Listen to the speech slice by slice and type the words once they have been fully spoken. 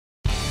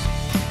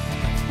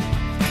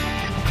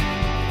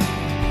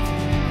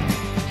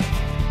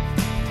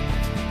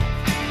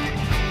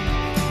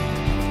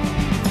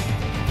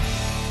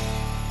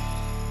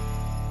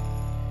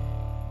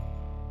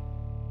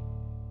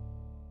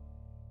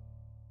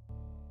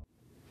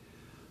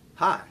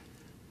Hi,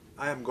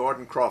 I am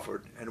Gordon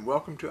Crawford and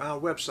welcome to our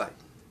website.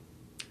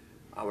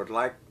 I would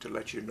like to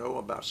let you know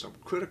about some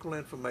critical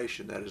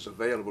information that is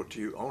available to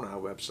you on our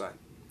website.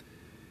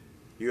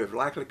 You have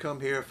likely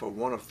come here for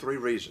one of three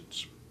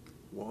reasons.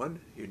 1,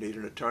 you need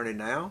an attorney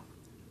now.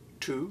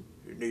 2,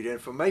 you need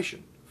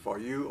information for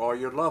you or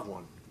your loved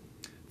one.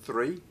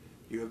 3,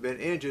 you have been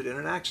injured in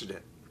an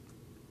accident.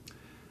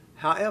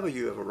 However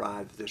you have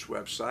arrived at this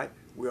website,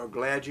 we are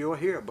glad you are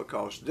here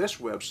because this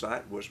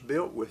website was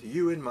built with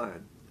you in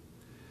mind.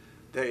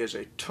 There is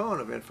a ton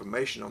of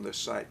information on this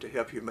site to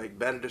help you make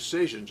better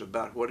decisions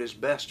about what is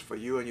best for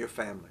you and your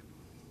family.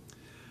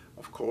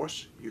 Of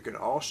course, you can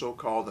also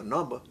call the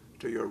number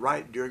to your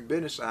right during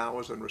business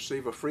hours and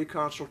receive a free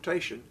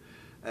consultation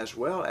as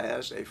well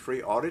as a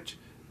free audit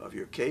of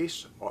your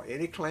case or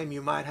any claim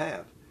you might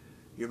have.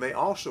 You may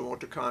also want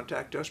to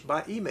contact us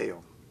by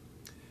email.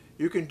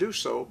 You can do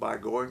so by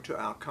going to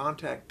our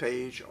contact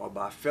page or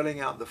by filling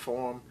out the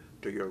form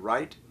to your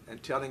right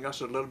and telling us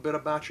a little bit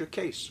about your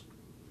case.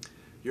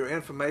 Your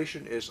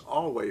information is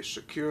always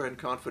secure and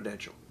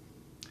confidential.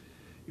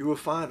 You will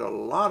find a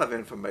lot of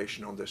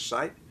information on this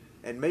site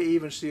and may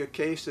even see a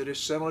case that is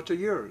similar to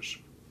yours.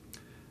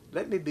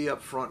 Let me be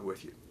upfront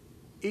with you.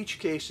 Each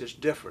case is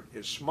different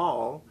in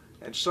small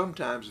and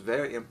sometimes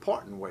very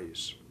important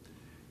ways.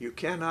 You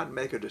cannot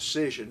make a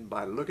decision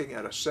by looking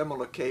at a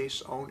similar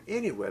case on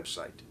any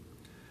website.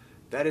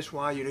 That is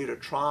why you need a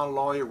trial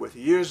lawyer with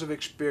years of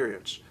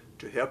experience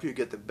to help you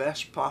get the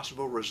best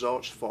possible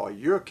results for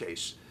your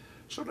case.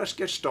 So let's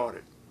get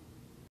started.